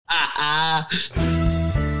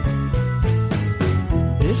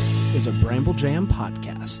This is a Bramble Jam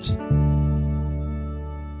podcast.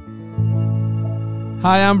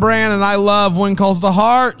 Hi, I'm Brandon, and I love When Calls the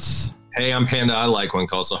Hearts. Hey, I'm Panda. I like When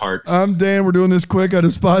Calls the Heart. I'm Dan. We're doing this quick. I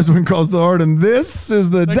despise When Calls the Heart, and this is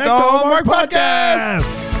the Deck the Hallmark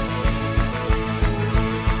Podcast.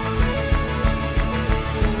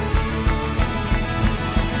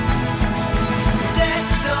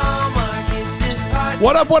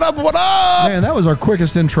 What up, what up, what up? Man, that was our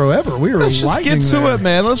quickest intro ever. We were Let's just get to there. it,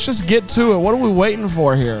 man. Let's just get to it. What are we waiting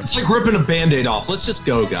for here? It's like ripping a Band-Aid off. Let's just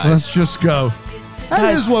go, guys. Let's just go.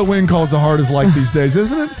 That is what When Calls the Heart is like these days,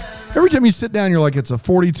 isn't it? Every time you sit down, you're like, it's a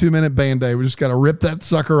 42-minute Band-Aid. We just got to rip that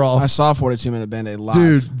sucker off. I saw 42-minute Band-Aid live.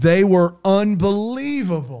 Dude, they were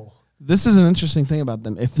unbelievable. This is an interesting thing about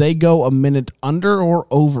them. If they go a minute under or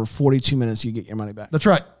over 42 minutes, you get your money back. That's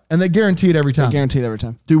right. And they guarantee it every time. Guaranteed every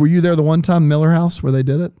time. Dude, were you there the one time Miller House where they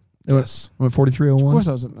did it? Yes. Went 4301? Of course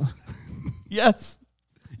I was at Miller. Yes.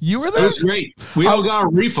 You were there? It was great. We all got a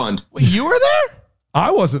refund. Wait, you were there?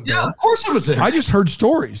 I wasn't there. Yeah, of course I was there. I just heard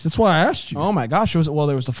stories. That's why I asked you. Oh, my gosh. There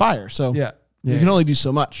was the fire. So Yeah. you can only do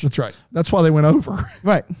so much. That's right. That's why they went over.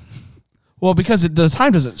 Right. Well, because the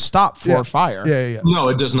time doesn't stop for fire. Yeah. No,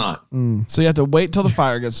 it does not. So you have to wait till the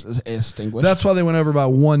fire gets extinguished. That's why they went over by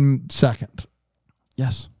 1 second.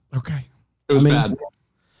 Yes. Okay. It was bad.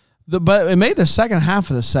 But it made the second half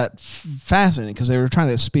of the set fascinating because they were trying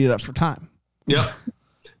to speed it up for time. Yep.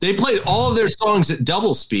 They played all of their songs at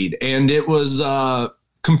double speed, and it was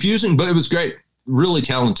confusing, but it was great. Really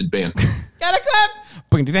talented band. Got a clap.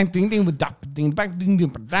 Band-Aids.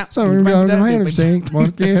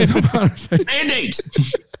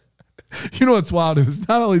 You know what's wild is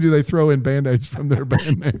not only do they throw in Band-Aids from their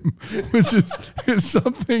band name, which is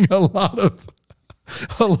something a lot of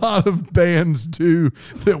bands do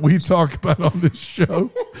that we talk about on this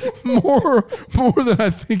show more than I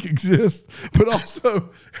think exists, but also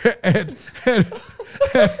at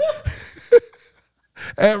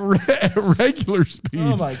regular speed.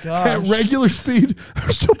 Oh my gosh. At regular speed,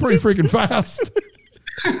 they're still pretty freaking fast.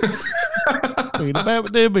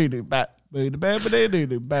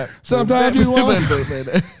 Sometimes you want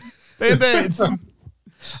Band-Aids.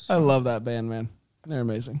 I love that band, man. They're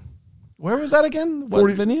amazing. Where was that again?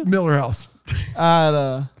 What venue? Miller House.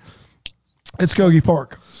 At It's Skokie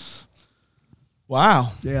Park.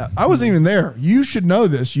 wow. Yeah, I wasn't even there. You should know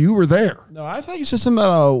this. You were there. No, I thought you said something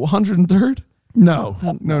about 103rd. No,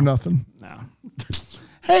 nothing. No.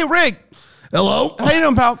 Hey, Rick. Hello. How you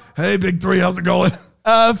doing, pal? Hey, Big Three. How's it going?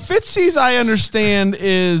 Fitzy's, I understand,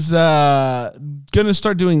 is going to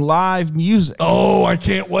start doing live music. Oh, I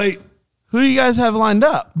can't wait. Who do you guys have lined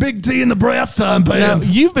up? Big T and the Brass Time Band. Now,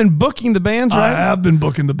 you've been booking the bands, right? I have been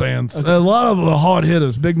booking the bands. Okay. A lot of the hard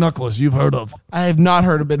hitters, Big Knucklers, you've heard of. I have not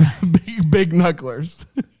heard of big knucklers.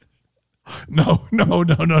 No.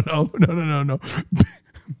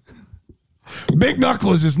 Big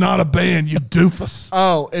Knucklers is not a band, you doofus.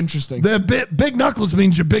 Oh, interesting. Big Knuckles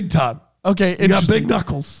means you're big time. Okay, you got big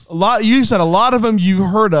knuckles. A lot. You said a lot of them you've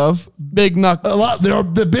heard of. Big knucklers. A lot. They're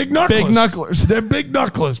the big knucklers. Big knucklers. They're big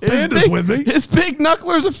knucklers. Panda's with me. Is big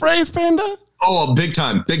knucklers a phrase, Panda? Oh, big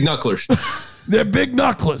time. Big knucklers. They're big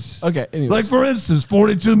knucklers. Okay. Anyways. Like, for instance,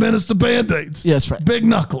 42 minutes to Band-Aids. Yes, right. Big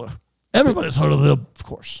knuckler. Everybody's heard of them. Of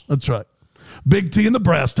course. That's right. Big T and the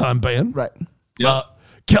Brass Time Band. Right.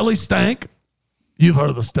 Kelly Stank. You've heard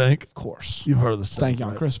of the Stank. Of course. You've heard of the Stank.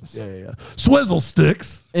 Stank on Christmas. Yeah. Swizzle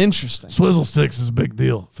Sticks. Interesting. Swizzle Sticks is a big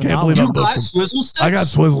deal. Phenomenal. Can't believe You got Swizzle Sticks? I got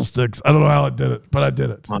Swizzle Sticks. I don't know how I did it, but I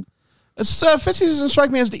did it. It's Fitzy doesn't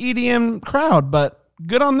strike me as the EDM crowd, but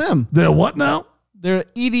good on them. They're what now? They're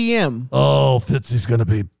EDM. Oh, Fitzy's going to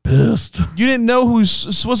be pissed. You didn't know who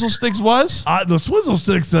Swizzle Sticks was? The Swizzle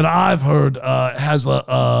Sticks that I've heard has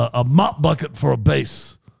a mop bucket for a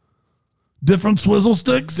bass. Different Swizzle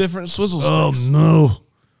Sticks? Different Swizzle Oh, Sticks. no.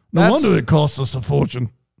 No wonder it cost us a fortune.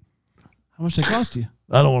 How much they cost you?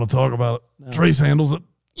 I don't want to talk about it. No. Trace handles it.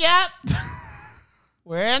 Yep.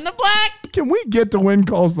 We're in the black. Can we get to When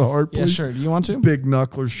Calls the Heart, please? Yeah, sure. Do you want to? Big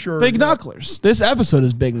Knucklers, sure. Big Knucklers. This episode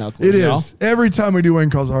is Big Knucklers. It is. Every time we do When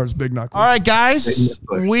Calls the Heart, it's Big Knucklers. All right, guys.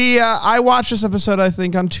 I watched this episode, I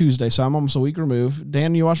think, on Tuesday, so I'm almost a week removed.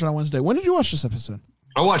 Dan, you watched it on Wednesday. When did you watch this episode?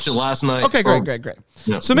 I watched it last night. Okay, great.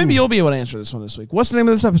 Yeah. So maybe you'll be able to answer this one this week. What's the name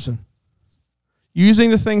of this episode?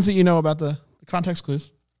 Using the things that you know about the context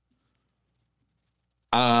clues.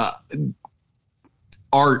 Art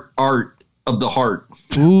of the heart.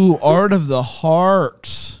 Ooh, art of the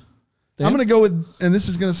heart. Dan? I'm going to go with, and this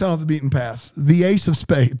is going to sound off the beaten path, the Ace of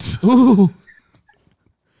Spades. Ooh.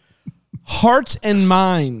 Hearts and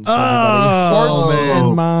minds. Oh, Hearts man.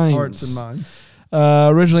 and minds. Hearts and minds.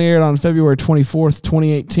 Originally aired on February 24th,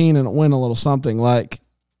 2018, and it went a little something like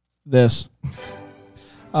this.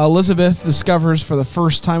 Elizabeth discovers for the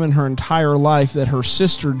first time in her entire life that her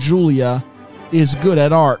sister Julia is good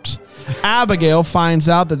at art. Abigail finds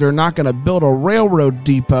out that they're not going to build a railroad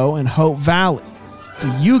depot in Hope Valley. Do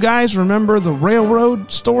you guys remember the railroad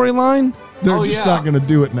storyline? They're just not going to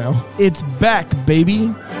do it now. It's back, baby.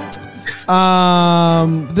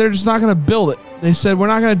 They're just not going to build it. They said, we're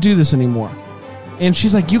not going to do this anymore. And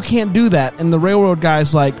she's like, you can't do that. And the railroad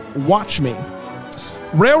guy's like, watch me.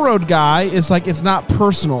 Railroad guy is like, it's not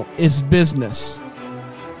personal, it's business.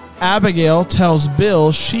 Abigail tells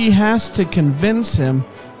Bill she has to convince him,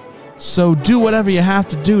 so do whatever you have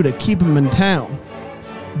to do to keep him in town.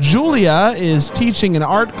 Julia is teaching an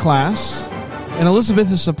art class, and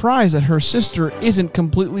Elizabeth is surprised that her sister isn't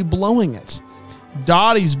completely blowing it.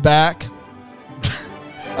 Dottie's back.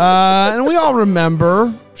 And we all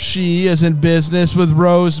remember she is in business with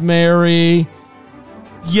Rosemary.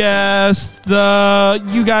 Yes,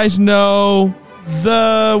 you guys know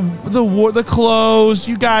the clothes.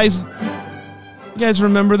 You guys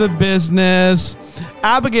remember the business.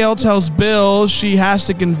 Abigail tells Bill she has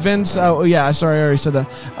to convince. Oh yeah, sorry, I already said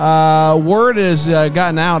that. Word has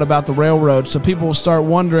gotten out about the railroad, so people will start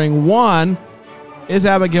wondering: one, is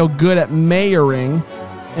Abigail good at mayoring?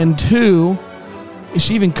 And two, is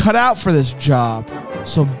she even cut out for this job?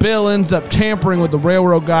 So Bill ends up tampering with the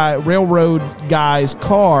railroad guy's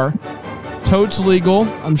car. Totes legal,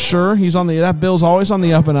 I'm sure. That Bill's always on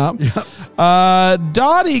the up and up. Yep.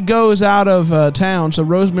 Dottie goes out of town, so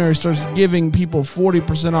Rosemary starts giving people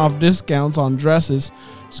 40% off discounts on dresses.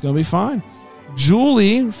 It's going to be fine.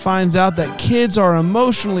 Julie finds out that kids are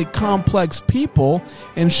emotionally complex people,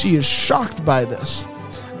 and she is shocked by this.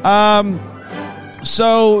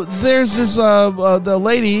 So there's this the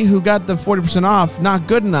lady who got the 40% off, not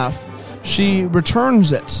good enough. She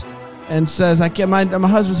returns it and says, my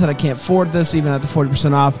husband said I can't afford this even at the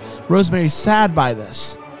 40% off. Rosemary's sad by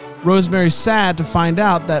this. Rosemary's sad to find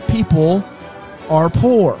out that people are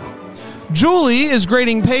poor. Julie is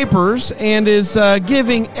grading papers and is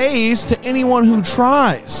giving A's to anyone who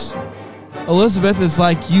tries. Elizabeth is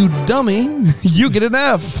like, you dummy, you get an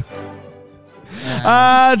F.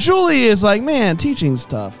 Julie is like, man, teaching's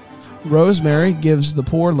tough. Rosemary gives the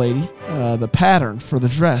poor lady the pattern for the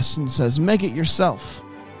dress and says, make it yourself.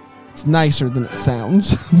 It's nicer than it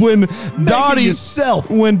sounds. When Dottie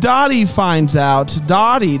finds out,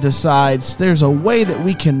 Dottie decides there's a way that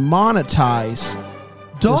we can monetize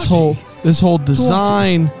this whole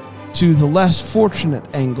design to the less fortunate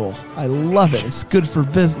angle. I love it. It's good for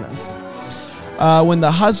business. When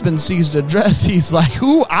the husband sees the dress, he's like,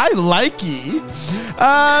 ooh, I like ye.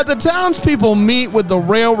 The townspeople meet with the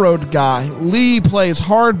railroad guy. Lee plays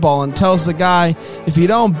hardball and tells the guy, if you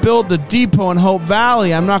don't build the depot in Hope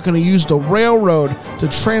Valley, I'm not going to use the railroad to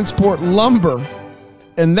transport lumber.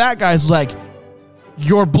 And that guy's like,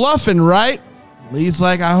 you're bluffing, right? Lee's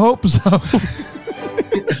like, I hope so.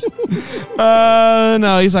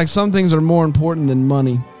 No, he's like, some things are more important than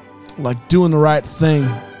money, like doing the right thing.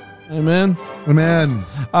 Amen.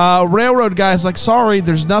 Railroad guy's like, sorry,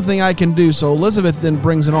 there's nothing I can do. So Elizabeth then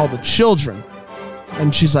brings in all the children.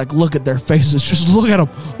 And she's like, look at their faces. Just look at them.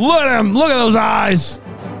 Look at them. Look at those eyes.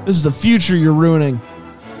 This is the future you're ruining.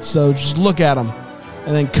 So just look at them.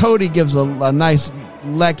 And then Cody gives a nice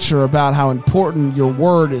lecture about how important your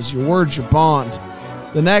word is. Your word's your bond.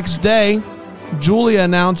 The next day, Julia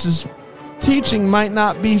announces, teaching might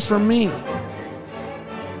not be for me.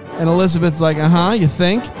 And Elizabeth's like, you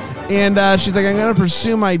think? And she's like, I'm going to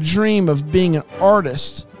pursue my dream of being an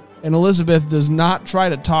artist. And Elizabeth does not try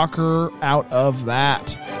to talk her out of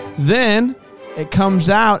that. Then it comes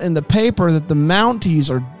out in the paper that the Mounties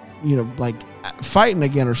are, like fighting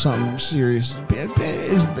again or something serious.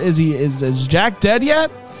 Is Jack dead yet?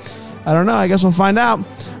 I don't know. I guess we'll find out.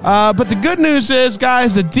 But the good news is,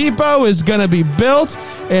 guys, the depot is going to be built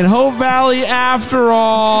in Hope Valley after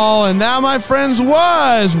all. And that, my friends,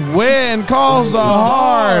 was When Calls the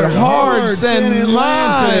Hearts and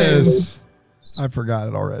Atlantis. I forgot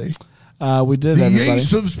it already. We did, the everybody.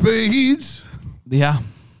 Ace of Spades. Yeah,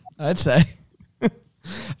 I'd say.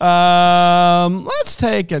 Let's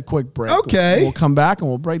take a quick break. Okay. We'll come back and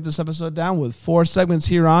we'll break this episode down with 4 segments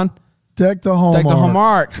here on Deck the Home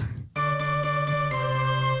Art.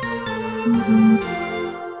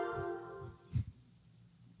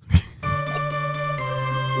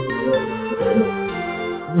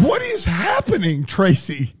 What is happening,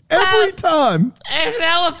 Tracy? Every time. There's an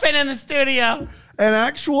elephant in the studio. An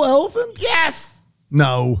actual elephant? Yes.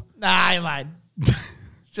 No. Nah, I lied.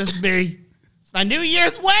 Just me. It's my New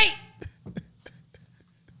Year's wait.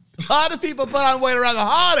 A lot of people put on weight around the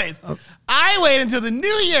holidays. I wait until the new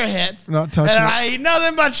year hits. Not touching and it. I eat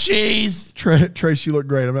nothing but cheese. Trace, you look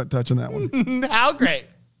great. I'm not touching that one. How great?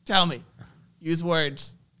 Tell me. Use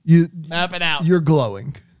words. Map it out. You're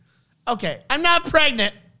glowing. Okay, I'm not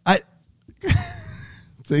pregnant.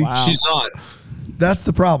 See, Wow. She's not. that's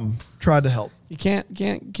the problem. Tried to help. You can't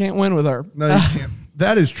win with her. No, you can't.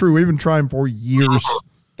 That is true. We've been trying for years.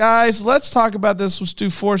 Guys, let's talk about this. Let's do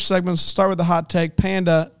 4 segments. Start with the hot take.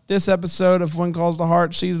 Panda, this episode of When Calls the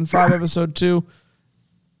Heart, Season 5, Episode 2,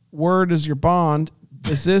 Word is your bond.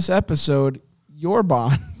 Is this episode your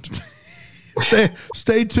bond?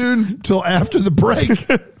 Stay tuned till after the break.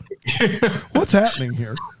 What's happening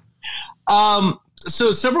here?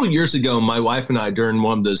 So several years ago, my wife and I, during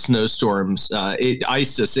one of the snowstorms, it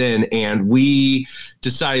iced us in, and we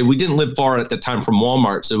decided we didn't live far at the time from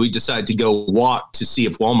Walmart, so we decided to go walk to see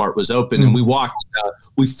if Walmart was open. And we walked.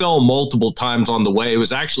 We fell multiple times on the way. It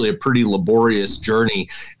was actually a pretty laborious journey,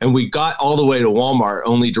 and we got all the way to Walmart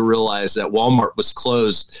only to realize that Walmart was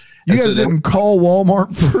closed. You And guys so then- didn't call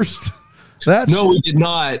Walmart first? No, we did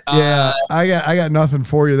not. Yeah, I got nothing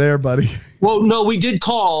for you there, buddy. Well, no, we did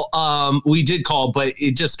call. But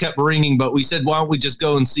it just kept ringing. But we said, why don't we just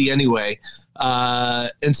go and see anyway?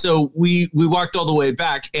 And so we walked all the way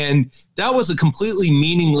back, and that was a completely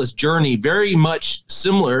meaningless journey, very much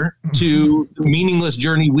similar to the meaningless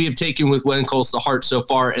journey we have taken with When Calls the Heart so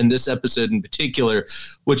far, and this episode in particular,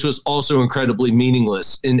 which was also incredibly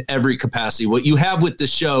meaningless in every capacity. What you have with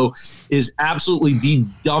this show is absolutely the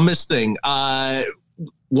dumbest thing.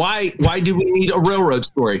 Why do we need a railroad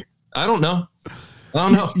story? I don't know.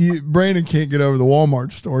 Brandon can't get over the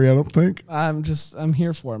Walmart story, I don't think. I'm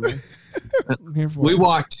here for it, man. I'm here for We it.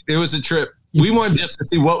 walked. It was a trip. We wanted just to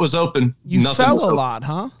see what was open. You Nothing fell was a open. lot,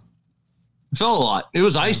 huh? Fell a lot. It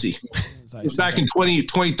was icy. It was back in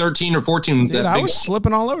 2013 or 14. Dude, I was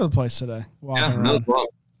slipping all over the place today. Walking around. no problem.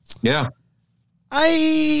 Yeah.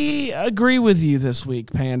 I agree with you this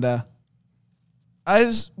week, Panda.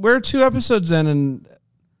 We're 2 episodes in, and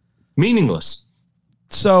Meaningless.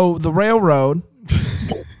 so the railroad,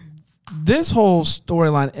 this whole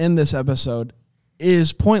storyline in this episode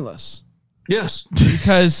is pointless Yes.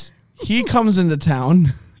 because he comes into town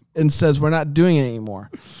and says, we're not doing it anymore.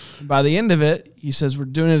 And by the end of it, he says, we're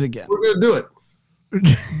doing it again. We're going to do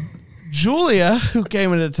it. Julia, who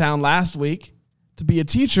came into town last week to be a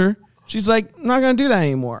teacher, she's like, I'm not going to do that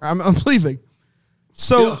anymore. I'm leaving.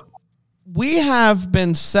 So Yeah. we have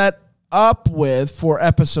been set up with, for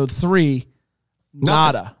episode 3,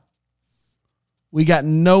 nada. We got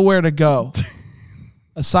nowhere to go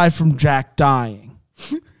aside from Jack dying.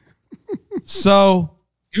 So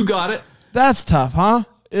You got it. that's tough, huh?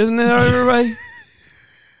 Isn't it, everybody?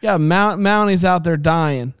 Yeah, Mounties out there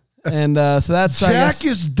dying. And so that's, I Jack guess,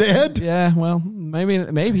 is dead? yeah, well, maybe.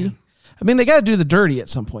 I mean, they got to do the dirty at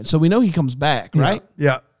some point, so we know he comes back, right?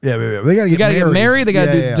 Yeah. They got to get gotta married. get married, they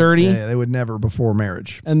gotta do the dirty. Yeah, they would never before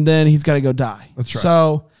marriage. And then he's got to go die. That's right.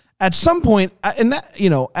 So at some point, and that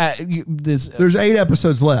There's 8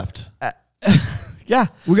 episodes left. yeah,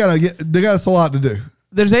 They got us a lot to do.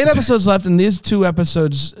 there's 8 episodes left, and these 2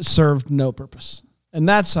 episodes served no purpose, and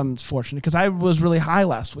that's unfortunate because I was really high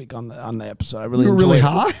last week on the episode. I really You were really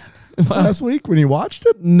enjoyed it. high last week when you watched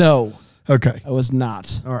it? No, Okay. I was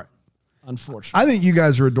not. All right. Unfortunately, I think you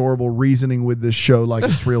guys are adorable reasoning with this show like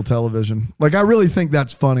it's real television. Like, I really think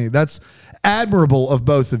that's funny. That's admirable of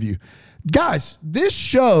both of you. Guys, this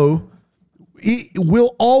show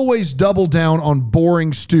will always double down on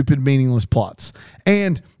boring, stupid, meaningless plots.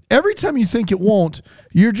 And every time you think it won't,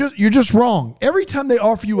 you're just wrong. Every time they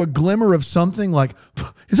offer you a glimmer of something like,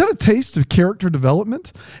 is that a taste of character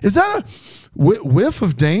development? Is that a whiff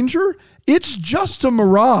of danger? It's just a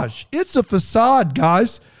mirage. It's a facade,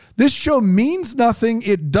 guys. This show means nothing.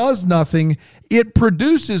 It does nothing. It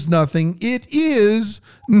produces nothing. It is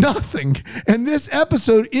nothing. And this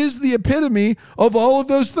episode is the epitome of all of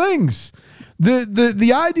those things.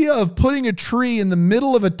 The idea of putting a tree in the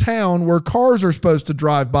middle of a town where cars are supposed to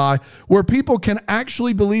drive by, where people can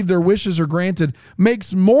actually believe their wishes are granted,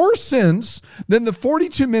 makes more sense than the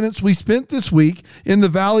 42 minutes we spent this week in the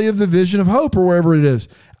Valley of the Vision of Hope or wherever it is.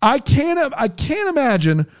 I can't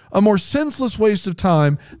imagine a more senseless waste of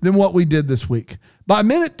time than what we did this week. By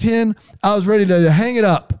minute 10, I was ready to hang it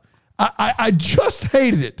up. I just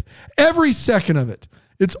hated it. Every second of it.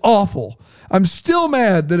 It's awful. I'm still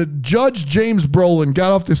mad that Judge James Brolin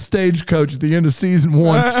got off the stagecoach at the end of season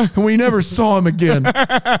 1 and we never saw him again.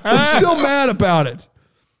 I'm still mad about it.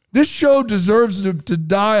 This show deserves to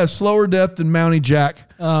die a slower death than Mountie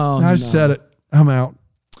Jack. Oh, I said it. I'm out.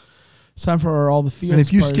 it's time for all the fields. And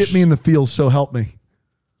if you parties. skip me in the field, so help me.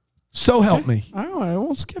 So help me. All right, I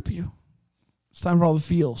won't skip you. It's time for all the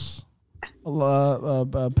feels.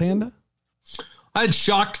 Panda? I had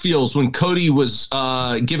shocked feels when Cody was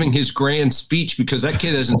giving his grand speech because that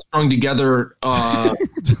kid hasn't strung together more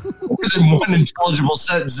than one intelligible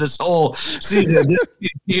sentence this whole season. This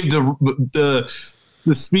kid gave the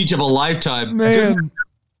speech of a lifetime. Man.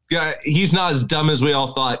 Yeah, he's not as dumb as we all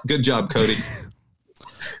thought. Good job, Cody.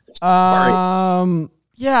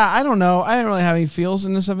 Yeah, I don't know. I didn't really have any feels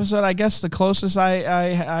in this episode. I guess the closest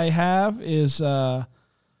I have is at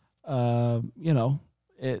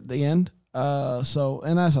the end.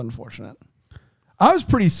 And that's unfortunate. I was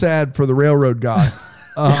pretty sad for the railroad guy,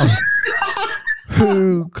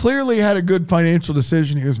 who clearly had a good financial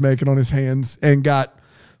decision he was making on his hands and got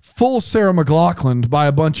full Sarah McLachlan by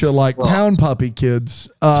a bunch of pound puppy kids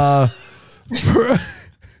for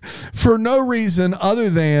no reason other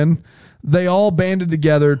than they all banded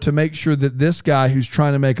together to make sure that this guy who's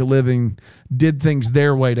trying to make a living did things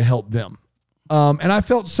their way to help them. And I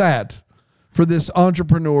felt sad for this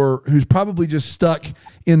entrepreneur who's probably just stuck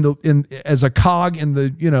as a cog in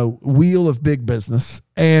the wheel of big business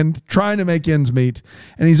and trying to make ends meet.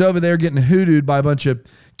 And he's over there getting hoodooed by a bunch of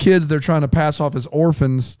kids they're trying to pass off as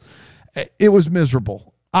orphans. It was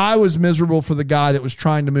miserable. I was miserable for the guy that was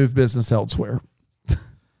trying to move business elsewhere.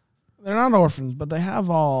 They're not orphans, but they have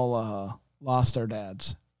all lost their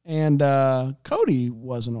dads. And Cody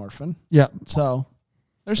was an orphan. Yeah. So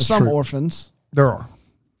there's That's some true. orphans. There are.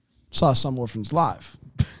 Saw some orphans live.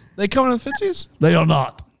 They coming to the Fitzies? They are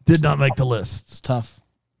not. Did not make the list. It's tough.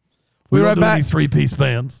 We We'll don't be do right any back. 3-piece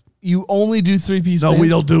bands. You only do 3-piece No, bands? we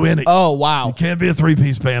don't do any. Oh, wow. You can't be a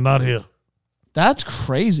 3-piece band, not here. That's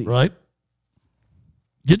crazy. Right?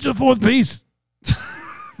 Get your 4th piece.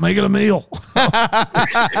 Make it a meal.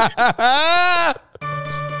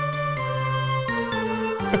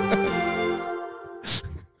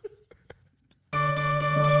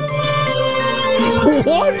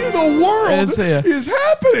 What in the world is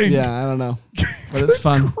happening? Yeah, I don't know. But it's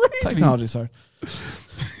fun. Crazy. Technology's hard.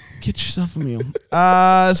 Get yourself a meal.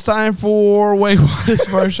 It's time for Wait What. This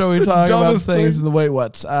is our show. We talk about Dumbest things thing. in the Wait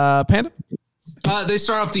What's. Panda? They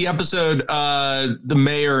start off the episode, the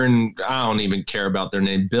mayor, and I don't even care about their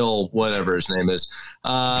name, Bill, whatever his name is.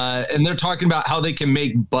 And they're talking about how they can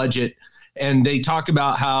make budget. And they talk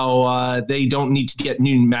about how they don't need to get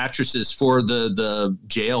new mattresses for the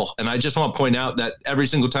jail. And I just want to point out that every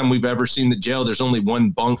single time we've ever seen the jail, there's only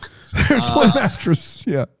one bunk. There's one mattress.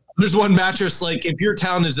 Yeah. There's one mattress. Like, if your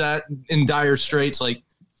town is that in dire straits, like,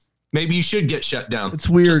 maybe you should get shut down. It's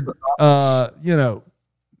weird.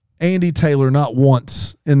 Andy Taylor, not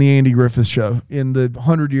once in the Andy Griffith Show, in the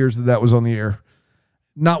 100 years that was on the air,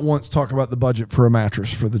 not once talk about the budget for a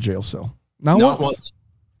mattress for the jail cell. Not once.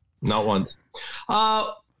 Not once.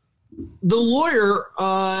 The lawyer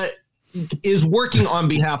is working on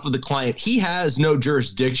behalf of the client. He has no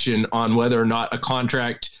jurisdiction on whether or not a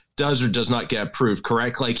contract does or does not get approved,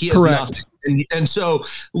 correct? Like, he has nothing. And so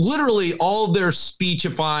literally all of their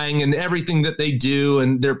speechifying and everything that they do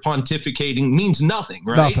and their pontificating means nothing,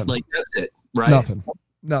 right? Nothing. Like, that's it, right? Nothing.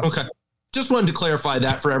 Okay. Just wanted to clarify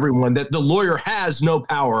that for everyone, that the lawyer has no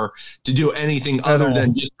power to do anything other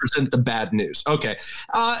than just present the bad news. Okay.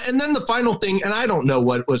 And then the final thing, and I don't know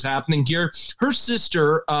what was happening here. Her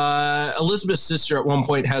sister, Elizabeth's sister, at one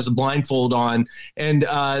point has a blindfold on, and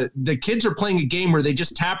the kids are playing a game where they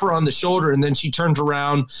just tap her on the shoulder and then she turns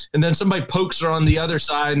around and then somebody pokes her on the other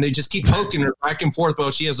side and they just keep poking her back and forth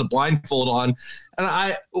while she has a blindfold on. And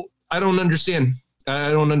I don't understand.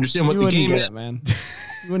 I don't understand what the game is. Man.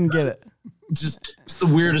 You wouldn't get it. It's the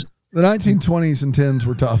weirdest. The 1920s and 10s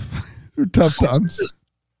were tough. They were tough times.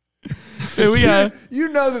 Hey, you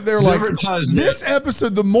know that they're like, this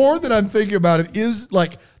episode, the more that I'm thinking about it, is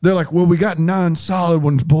like, they're like, well, we got 9 solid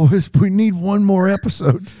ones, boys. We need one more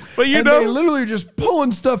episode. But they literally are just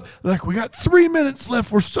pulling stuff. Like, we got 3 minutes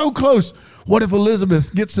left. We're so close. What if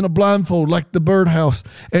Elizabeth gets in a blindfold like the birdhouse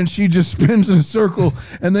and she just spins in a circle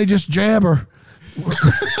and they just jab her?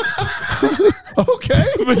 Okay.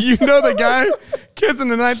 But you know the guy, kids in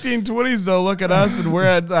the 1920s, they'll look at us and we're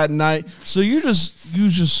at night. So you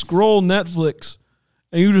just scroll Netflix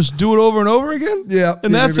and you just do it over and over again? Yeah.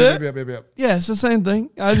 And that's it? Yeah. Yeah, it's the same thing.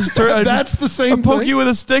 I just turn. That's the same I poke thing? you with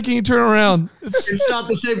a stick and you turn around. It's not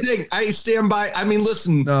the same thing. I stand by. I mean,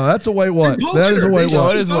 listen. No, that's a wait what. Poke That is her. a wait They just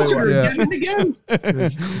what. It is a keep wait poking what. her again and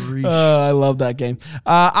again. I love that game.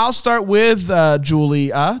 I'll start with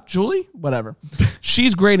Julie. Julie? Whatever.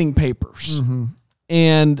 She's grading papers. Mm-hmm.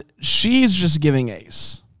 And she's just giving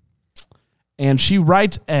A's. And she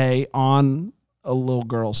writes A on a little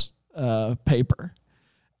girl's paper.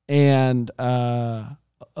 And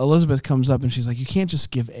Elizabeth comes up and she's like, you can't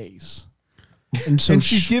just give A's. And so and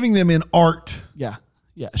she's giving them in art. Yeah.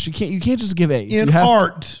 Yeah. You can't just give A's. In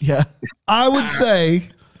art. Yeah. I would say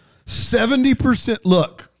 70%.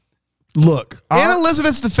 Look. In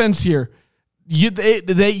Elizabeth's defense here,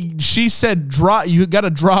 she said you got to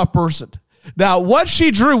draw a person. Now, what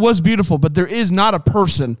she drew was beautiful, but there is not a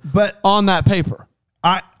person on that paper.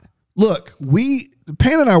 Pan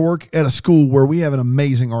and I work at a school where we have an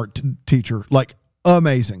amazing art teacher, like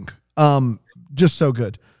amazing, just so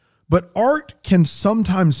good. But art can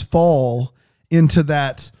sometimes fall into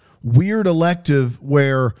that weird elective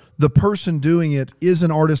where the person doing it is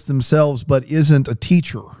an artist themselves, but isn't a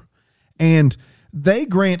teacher. And they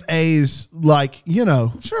grant A's like,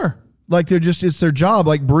 sure. Like it's their job,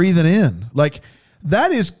 like breathing in. Like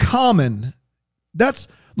that is common. That's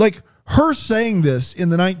like her saying this in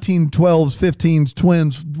the 1912s, 15s,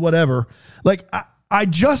 twins, whatever. Like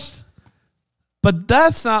But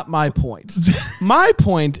that's not my point. My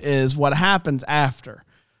point is what happens after,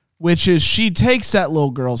 which is she takes that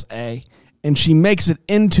little girl's A and she makes it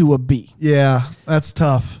into a B. Yeah, that's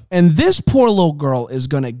tough. And this poor little girl is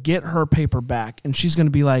going to get her paper back and she's going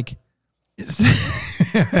to be like, is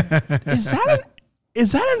that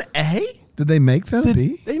an A? Did they make that a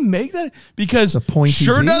B? They make that? Because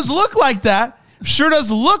sure does look like that. Sure does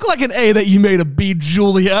look like an A that you made a B,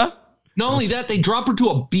 Julia. Not only that, they drop her to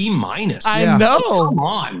a B-. I know. Come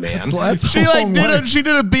on, man. She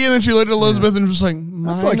did a B and then she looked at Elizabeth and was like,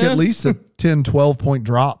 that's like at least a 10, 12 point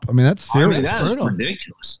drop. I mean, that's serious. That's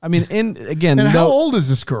ridiculous. I mean, how old is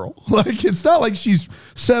this girl? Like, it's not like she's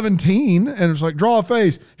 17 and it's like, draw a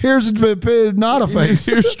face. Here's not a face.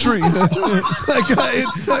 Here's trees. This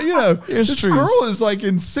trees. girl is like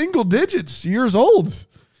in single digits years old.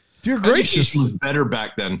 Dear gracious. Education was better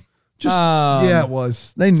back then. It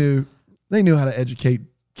was. They knew how to educate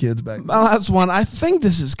kids back then. My last one. I think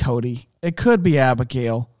this is Cody. It could be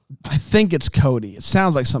Abigail. I think it's Cody. It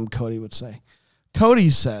sounds like something Cody would say. Cody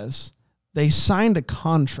says they signed a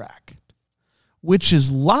contract, which is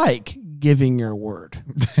like giving your word.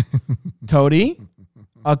 Cody,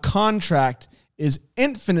 a contract is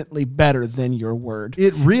infinitely better than your word.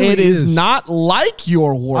 It really is. It is not like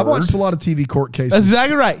your word. I've watched a lot of TV court cases. That's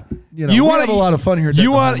exactly right. You want to have a lot of fun here.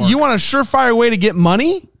 You want a surefire way to get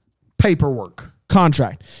money? Paperwork.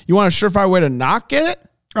 Contract. You want a surefire way to not get it?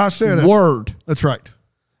 I said it. Word. That's right.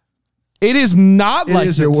 It is not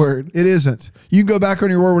like your word. It isn't. You can go back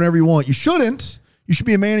on your word whenever you want. You shouldn't. You should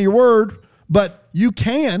be a man of your word, but you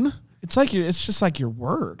can. It's just like your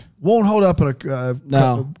word. Won't hold up in a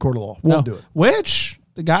court of law. Won't do it. Which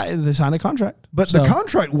they signed a contract. But the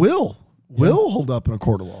contract will hold up in a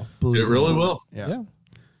court of law. It really will. Yeah.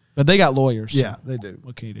 But they got lawyers. Yeah, they do.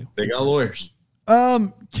 What can you do? They got lawyers.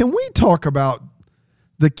 Can we talk about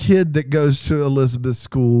the kid that goes to Elizabeth's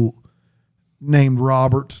school named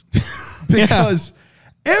Robert? Because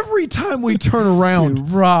every time we turn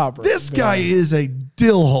around, Robert, this guy is a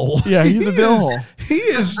dill hole. Yeah, he's a dill hole. He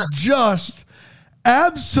is just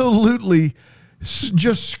absolutely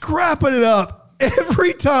just scrapping it up.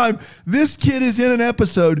 Every time this kid is in an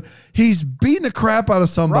episode, he's beating the crap out of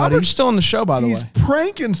somebody. Robert's still in the show, by the way. He's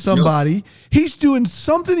pranking somebody. Yep. He's doing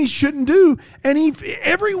something he shouldn't do. And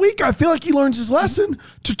every week I feel like he learns his lesson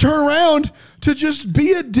to turn around to just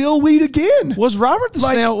be a dillweed again. Was Robert the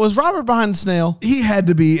snail? Was Robert behind the snail? He had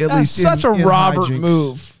to be at least such a Robert hijinks.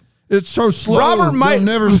 Move. It's so slow. Robert might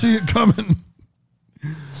never see it coming.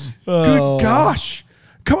 Good gosh.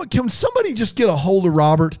 Can somebody just get a hold of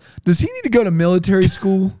Robert? Does he need to go to military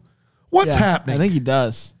school? What's happening? I think he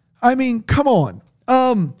does. I mean, come on.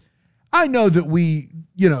 I know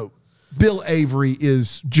that Bill Avery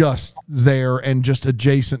is just there and just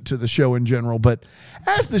adjacent to the show in general, but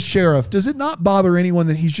as the sheriff, does it not bother anyone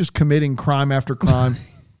that he's just committing crime after crime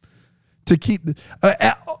to keep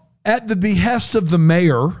at the behest of the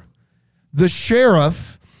mayor? The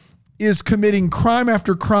sheriff is committing crime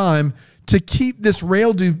after crime to keep this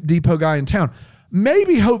rail depot guy in town.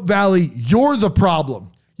 Maybe Hope Valley, you're the problem.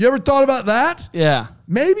 You ever thought about that? Yeah.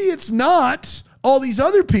 Maybe it's not all these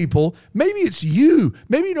other people. Maybe it's you.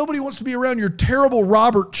 Maybe nobody wants to be around your terrible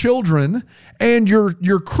Robert children and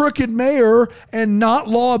your crooked mayor and not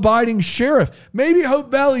law-abiding sheriff. Maybe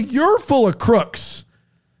Hope Valley, you're full of crooks.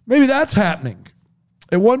 Maybe that's happening.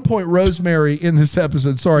 At one point, Rosemary in this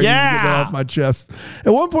episode, sorry, I need to get that off my chest.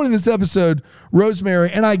 At one point in this episode,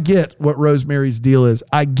 Rosemary, and I get what Rosemary's deal is.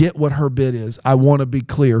 I get what her bit is. I want to be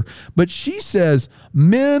clear. But she says,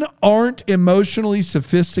 men aren't emotionally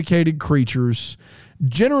sophisticated creatures.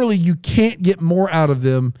 Generally, you can't get more out of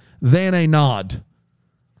them than a nod.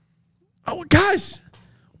 Oh, guys,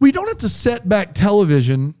 we don't have to set back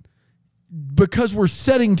television because we're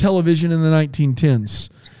setting television in the 1910s.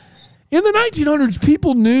 In the 1900s,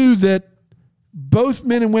 people knew that both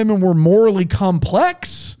men and women were morally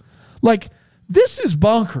complex. Like, this is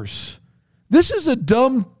bonkers. This is a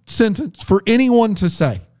dumb sentence for anyone to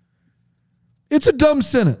say. It's a dumb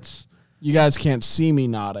sentence. You guys can't see me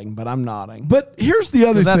nodding, but I'm nodding. But here's the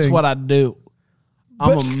other thing. That's what I do.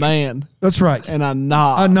 I'm a man. That's right. And I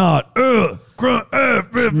nod. I nod.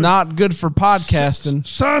 It's not good for podcasting.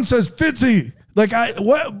 Son says Fitzy. Like,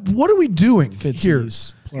 what are we doing here?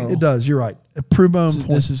 Plural. It does. You're right. Prove my own point.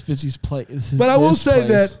 This is Fitzy's place. But I will say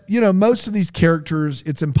that, most of these characters,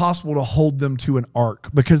 it's impossible to hold them to an arc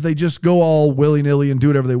because they just go all willy-nilly and do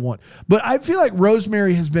whatever they want. But I feel like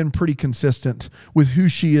Rosemary has been pretty consistent with who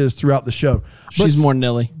she is throughout the show. She's more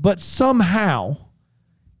Nilly. But somehow,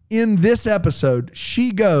 in this episode,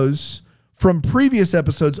 she goes from previous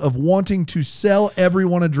episodes of wanting to sell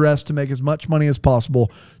everyone a dress to make as much money as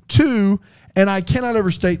possible to, and I cannot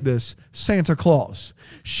overstate this, Santa Claus.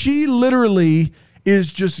 She literally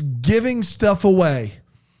is just giving stuff away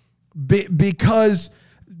because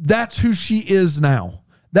that's who she is now.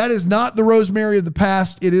 That is not the Rosemary of the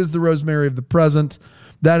past. It is the Rosemary of the present.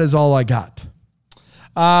 That is all I got.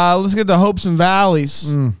 Let's get to hopes and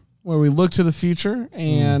valleys, where we look to the future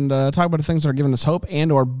and talk about the things that are giving us hope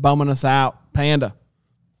and or bumming us out. Panda.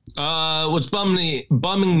 What's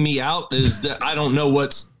bumming me out is that I don't know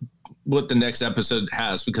what the next episode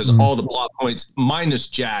has because all the plot points minus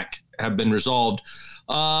Jack have been resolved.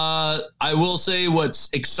 I will say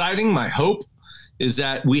what's exciting, my hope, is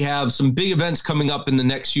that we have some big events coming up in the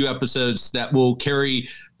next few episodes that will carry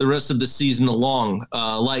the rest of the season along,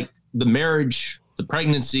 like the marriage, the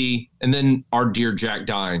pregnancy, and then our dear Jack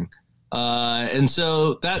dying. And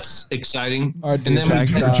so that's exciting. Our dear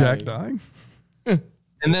Jack dying.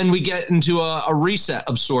 And then we get into a reset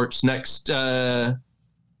of sorts next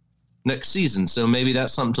season. So maybe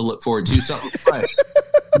that's something to look forward to. Something fresh.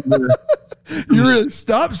 You really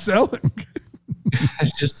stop selling.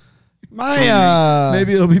 Just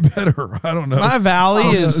maybe it'll be better. I don't know. My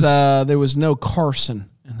valley is there was no Carson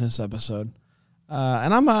in this episode,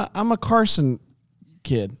 and I'm a Carson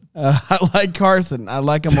kid. I like Carson. I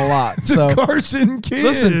like him a lot. So Carson kids.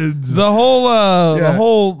 Listen, the whole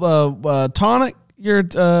tonic. You're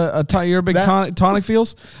a big tonic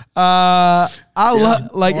feels. It was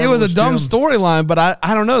a dumb storyline, but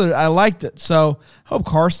I don't know. I liked it. So hope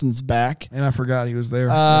Carson's back. And I forgot he was there.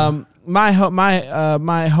 My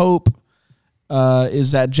hope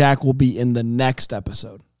is that Jack will be in the next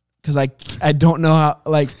episode because I don't know how.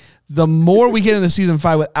 Like, the more we get into season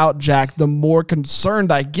 5 without Jack, the more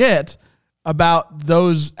concerned I get about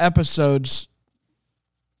those episodes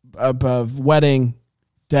of wedding,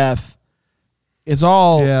 death. It's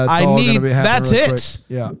all I need. That's it. Quick.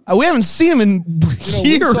 Yeah, we haven't seen him in years.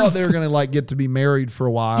 We thought they were going to get to be married for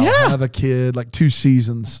a while, have a kid, 2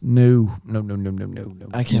 seasons. No.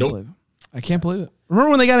 I can't believe it. I can't believe it. Remember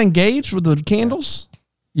when they got engaged with the candles?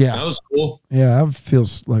 Yeah, that was cool. Yeah, that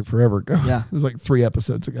feels like forever ago. Yeah, it was 3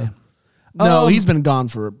 episodes ago. No, he's been gone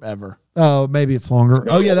forever. Oh, maybe it's longer.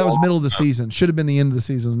 Oh yeah, that was middle of the season. Should have been the end of the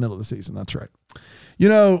season, middle of the season. That's right.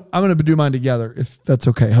 I'm going to do mine together, if that's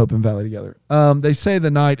okay, Hope and Valley together. They say the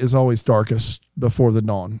night is always darkest before the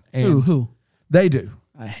dawn. And who? They do.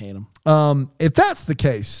 I hate them. If that's the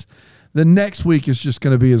case, the next week is just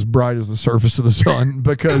going to be as bright as the surface of the sun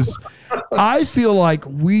because I feel like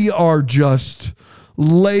we are just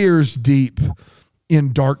layers deep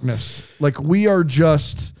in darkness. We are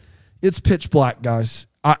just, it's pitch black, guys.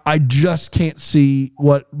 I just can't see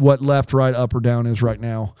what left, right, up, or down is right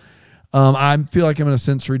now. I feel like I'm in a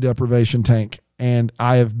sensory deprivation tank, and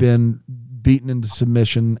I have been beaten into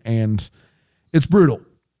submission, and it's brutal.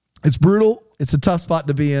 It's brutal. It's a tough spot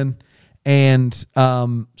to be in, and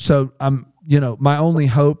so I'm. My only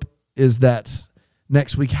hope is that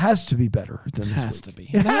next week has to be better than this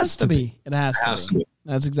week. It has to be.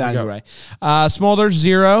 That's exactly right. Smolder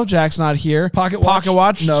 0. Jack's not here. Pocket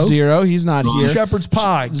Watch no. 0. He's not here. Shepherd's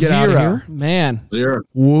Pie. Get 0. out of here. Man. 0.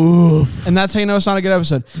 Woof. And that's how you know it's not a good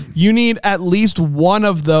episode. You need at least one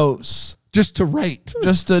of those. Just to rate.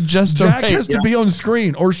 Just to Jack rate. has to be on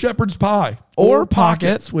screen, or Shepherd's Pie. Or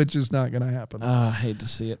Pockets, which is not going to happen. I hate to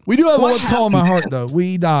see it. We do have what's calling my heart, though.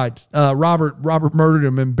 We died. Robert murdered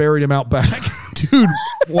him and buried him out back. Dude,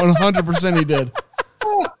 100% he did.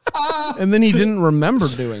 And then he didn't remember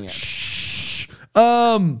doing it.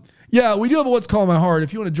 Yeah, we do have a what's calling my heart.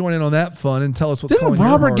 If you want to join in on that fun and tell us what's calling your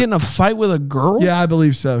heart. Didn't Robert get in a fight with a girl? Yeah, I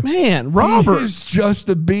believe so. Man, Robert is just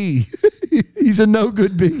a bee. He's a no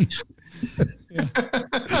good bee.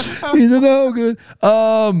 He's a no good.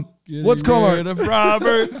 What's calling of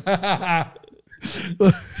Robert?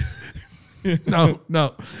 No.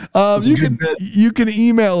 You can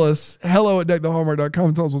email us, hello@deckthehallmark.com,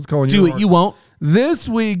 and tell us what's calling you. Do it. You won't. This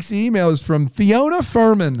week's email is from Fiona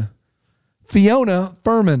Furman. Fiona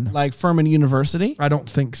Furman. Like Furman University? I don't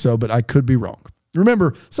think so, but I could be wrong.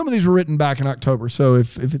 Remember, some of these were written back in October, so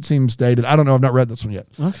if it seems dated, I don't know. I've not read this one yet.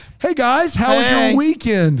 Okay. Hey, guys. How was your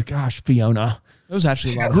weekend? Gosh, Fiona. It was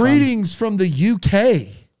actually a lot of fun. Greetings from the UK.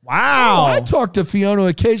 Wow. Oh, I talk to Fiona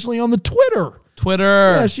occasionally on the Twitter.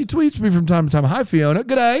 Twitter. Yeah, she tweets me from time to time. Hi, Fiona.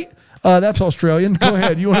 Good day. That's Australian. Go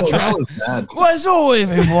ahead. You want to try? What's all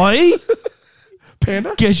everybody?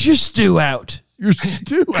 Panda? Get your stew out. Your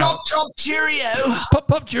stew out. Chop cheerio.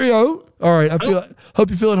 Pop cheerio. All right. Hope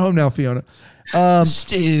you feel at home now, Fiona.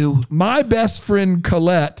 Stew. My best friend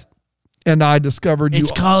Colette and I discovered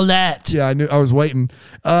It's Colette. Yeah, I knew. I was waiting.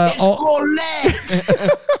 It's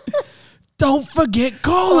Colette. Don't forget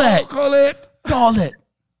Colette. Colette. Colette.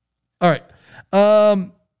 All right.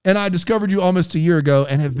 And I discovered you almost a year ago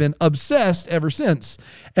and have been obsessed ever since.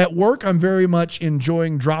 At work, I'm very much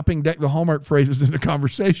enjoying dropping Deck the Hallmark phrases into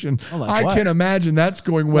conversation. I can imagine that's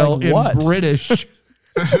going well in British.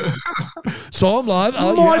 So I'm live.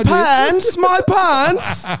 My pants.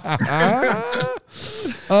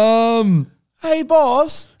 Hey,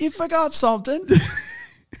 boss, you forgot something.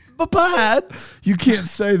 My pants. You can't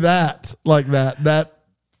say that like that. That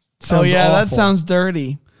sounds awful. That sounds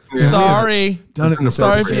dirty. Yeah. Sorry. Done it.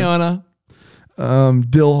 Sorry, Fiona.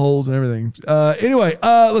 Dill holes and everything. Anyway,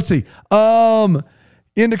 let's see.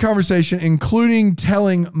 Into conversation, including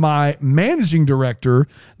telling my managing director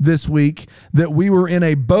this week that we were in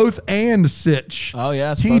a both and sitch. Oh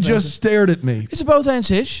yeah, he just stared at me. It's a both and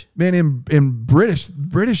sitch. Man, in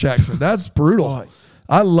British accent, that's brutal. Right.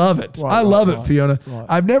 I love it. I love it, Fiona. Right.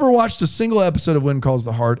 I've never watched a single episode of When Calls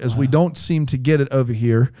the Heart, as we don't seem to get it over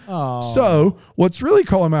here. Oh. So what's really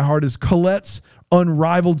calling my heart is Colette's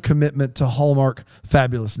unrivaled commitment to Hallmark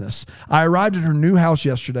fabulousness. I arrived at her new house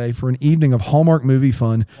yesterday for an evening of Hallmark movie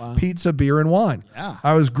fun, pizza, beer, and wine. Yeah.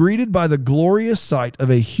 I was greeted by the glorious sight of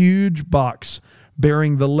a huge box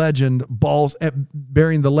bearing the legend Balsam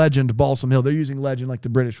Hill. They're using legend like the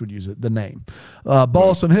British would use it, the name.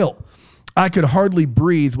 Balsam Hill. I could hardly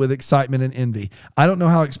breathe with excitement and envy. I don't know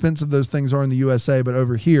how expensive those things are in the USA, but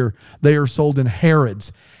over here, they are sold in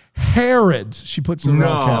Harrods. Harrods. She puts them in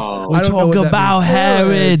all caps. We talk about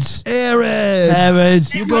Harrods.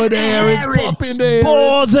 Harrods. You go to Harrods, pop in there.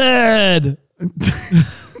 Bothered.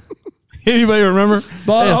 Anybody remember?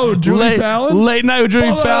 Julie Fallon? Late night with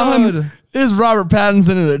Julie Fallon. This is Robert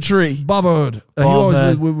Pattinson in a tree. Bothered. He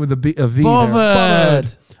always with a V.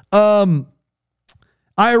 Bothered.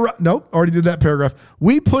 Nope, already did that paragraph.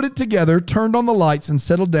 We put it together, turned on the lights, and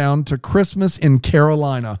settled down to Christmas in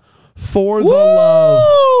Carolina. For the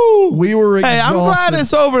love. We were exhausted. Hey, I'm glad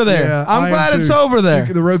it's over there. Yeah, I'm glad it's over there.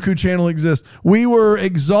 The Roku channel exists. We were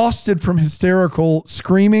exhausted from hysterical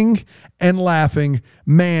screaming and laughing.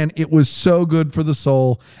 Man, it was so good for the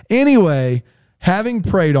soul. Anyway, having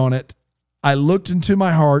prayed on it, I looked into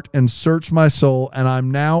my heart and searched my soul, and I'm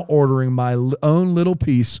now ordering my own little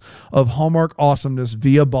piece of Hallmark awesomeness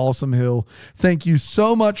via Balsam Hill. Thank you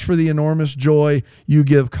so much for the enormous joy you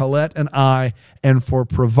give Colette and I, and for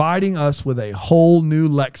providing us with a whole new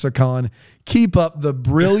lexicon. Keep up the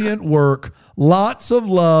brilliant work. Lots of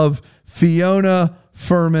love, Fiona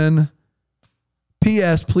Furman.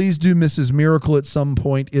 P.S. Please do Mrs. Miracle at some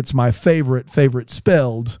point. It's my favorite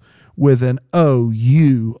spelled with an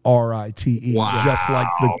O-U-R-I-T-E, just like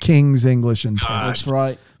the King's English intended. That's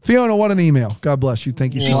right. Fiona, what an email. God bless you.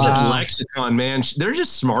 Thank you so much. Lexicon, man. They're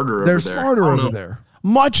just smarter They're over there. smarter over there.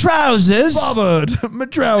 My trousers. Bothered. My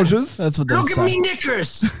trousers. That's what they say. Look at me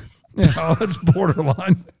knickers. Oh, that's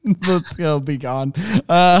borderline. Let's go be gone.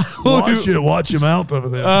 Watch your mouth over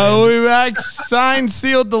there. We're back. Signed,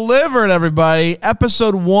 sealed, delivered, everybody.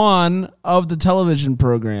 Episode 1 of the television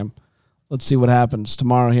program. Let's see what happens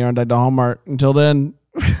tomorrow here on Deck the Hallmark. Until then,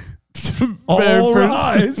 all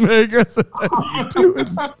rise. Merry Christmas.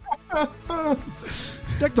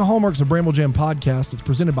 Deck the Hallmark's a Bramble Jam podcast. It's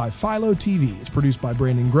presented by Philo TV. It's produced by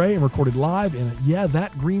Brandon Gray and recorded live in,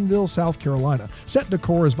 Greenville, South Carolina. Set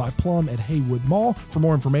decor is by Plum at Haywood Mall. For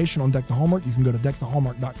more information on Deck the Hallmark, you can go to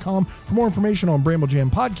deckthehallmark.com. For more information on Bramble Jam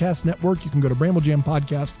Podcast Network, you can go to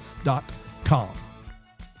bramblejampodcast.com.